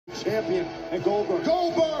champion and Goldberg.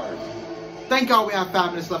 Goldberg! Thank God we have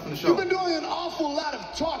 5 minutes left in the show. You've been doing an awful lot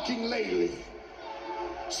of talking lately.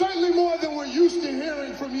 Certainly more than we're used to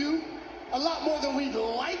hearing from you. A lot more than we'd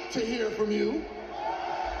like to hear from you.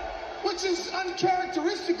 Which is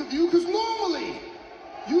uncharacteristic of you, because normally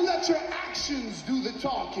you let your actions do the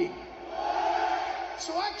talking.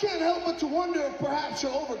 So I can't help but to wonder if perhaps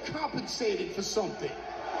you're overcompensating for something.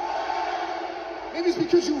 Maybe it's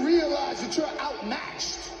because you realize that you're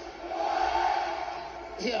outmatched.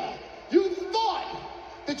 Yeah. You thought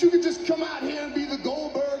that you could just come out here and be the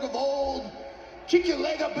Goldberg of old, kick your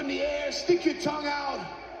leg up in the air, stick your tongue out,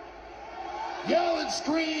 yell and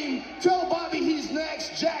scream, tell Bobby he's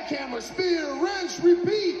next, jackhammer, spear, wrench,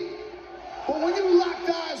 repeat. But when you locked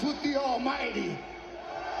eyes with the Almighty,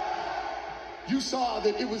 you saw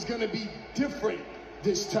that it was going to be different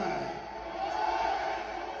this time.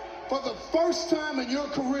 For the first time in your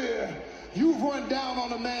career, you've run down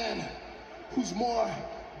on a man who's more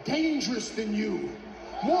dangerous than you,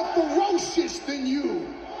 more ferocious than you,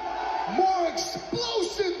 more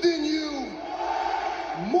explosive than you,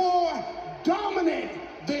 more dominant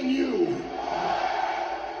than you.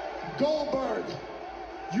 Goldberg,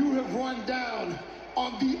 you have run down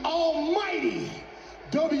on the almighty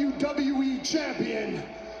WWE champion,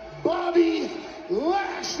 Bobby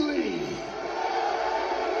Lashley.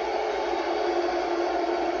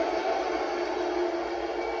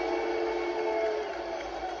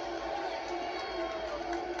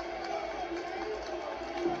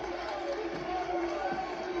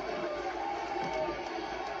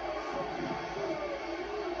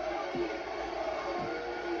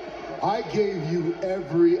 I gave you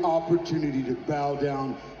every opportunity to bow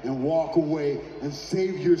down and walk away and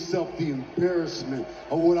save yourself the embarrassment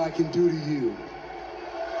of what I can do to you.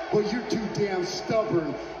 But you're too damn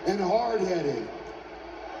stubborn and hard-headed.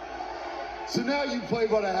 So now you play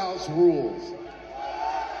by the house rules.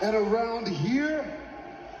 And around here,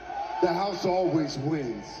 the house always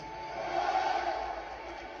wins.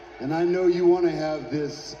 And I know you want to have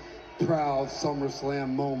this proud SummerSlam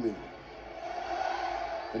moment.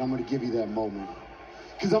 And I'm going to give you that moment.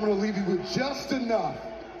 Because I'm going to leave you with just enough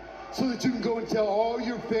so that you can go and tell all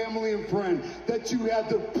your family and friends that you had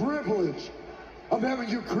the privilege of having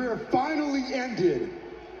your career finally ended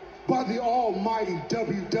by the almighty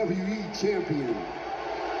WWE champion.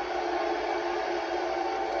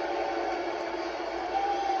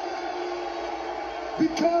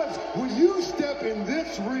 Because when you step in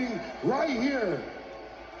this ring right here,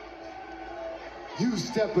 you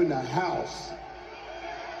step in the house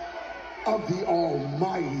of the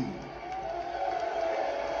Almighty.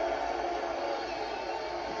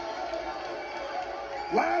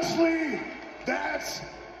 Lashley, that's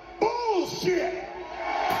bullshit!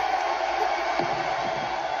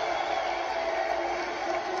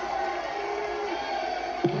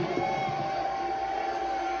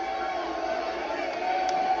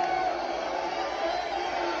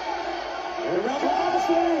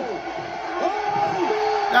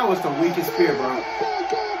 That was the weakest spear, bro.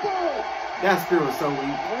 That spear was so weak.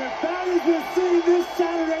 And if that is the scene this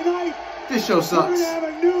Saturday night, this show sucks. we're gonna have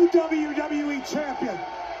a new WWE champion.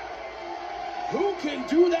 Who can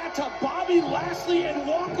do that to Bobby Lashley and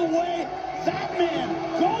walk away? That man,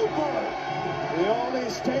 Goldberg. The only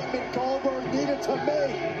statement Goldberg needed to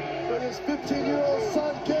make with his 15-year-old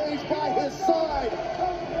son Gage by his side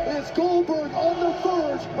is Goldberg on the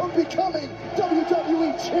verge of becoming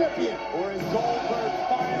WWE champion. Or is Goldberg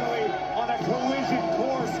finally on a collision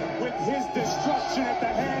course with his destruction at the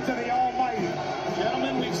hands of the Almighty?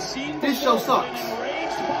 Gentlemen, we've seen this show sucks. When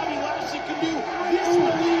enraged, Bobby Lashley can do this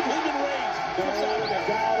will leave him enraged. No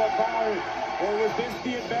doubt about it. Or was this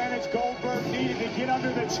the advantage Goldberg needed to get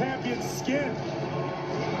under the champion's skin?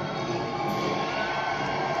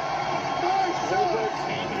 Goldberg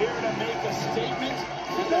came here to make a statement,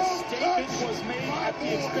 and the statement was made at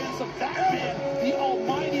the expense of that man, the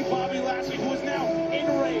almighty Bobby Lashley, who is now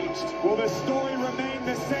enraged. Will the story remain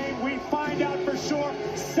the same? We find out for sure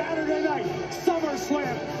Saturday night,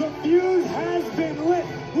 SummerSlam. The feud has been lit.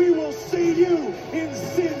 We will see you in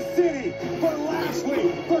Sin City for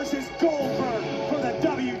Lashley versus Goldberg for the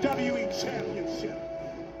WWE Championship.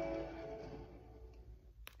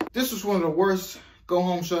 This was one of the worst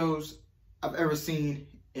go-home shows I've ever seen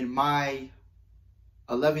in my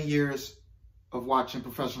 11 years of watching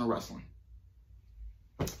professional wrestling.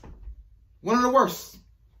 One of the worst.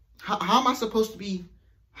 How am I supposed to be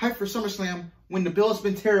hyped for SummerSlam when the bill has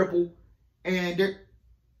been terrible and the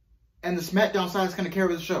SmackDown side is going to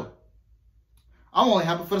carry the show? I'm only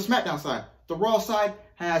happy for the SmackDown side. The Raw side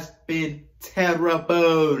has been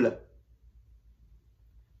terrible.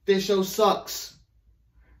 This show sucks.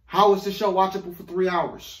 How is the show watchable for 3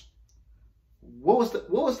 hours? What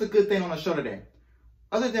was the good thing on the show today?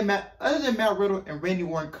 Other than Matt Riddle and Randy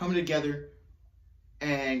Orton coming together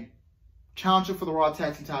and challenging for the Raw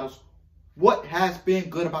Tag Team titles, what has been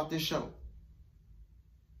good about this show?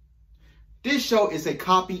 This show is a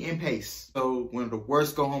copy and paste. So one of the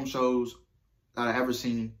worst go-home shows that I've ever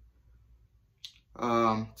seen.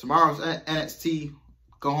 Tomorrow's NXT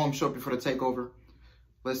go-home show before the takeover.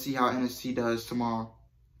 Let's see how NXT does tomorrow.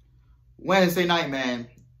 Wednesday night, man.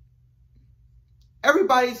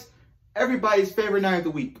 Everybody's favorite night of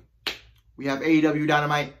the week. We have AEW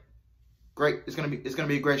Dynamite. Great. It's gonna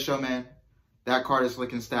be a great show, man. That card is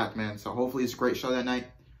looking stacked, man. So hopefully it's a great show that night.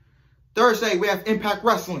 Thursday, we have Impact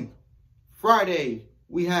Wrestling. Friday,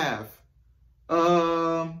 we have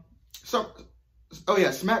SmackDown,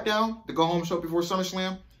 the go-home show before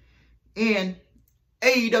SummerSlam, and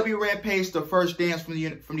AEW Rampage, the first dance from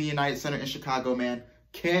the United Center in Chicago, man.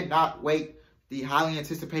 Cannot wait. The highly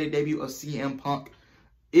anticipated debut of CM Punk.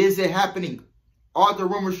 Is it happening? Are the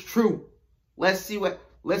rumors true? Let's see what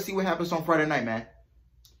happens on Friday night, man.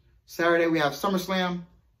 Saturday, we have SummerSlam. And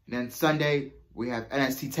then Sunday, we have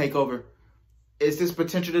NXT TakeOver. Is this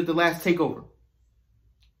potentially the last TakeOver?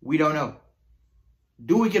 We don't know.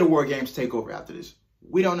 Do we get a War Games TakeOver after this?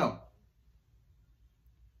 We don't know.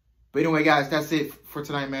 But anyway, guys, that's it for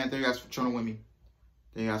tonight, man. Thank you guys for joining with me.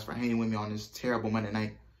 Thank you guys for hanging with me on this terrible Monday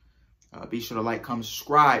night. Be sure to like, comment,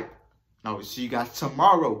 subscribe. And I will see you guys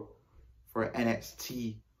tomorrow for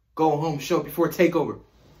NXT Go Home show before TakeOver.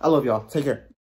 I love y'all. Take care.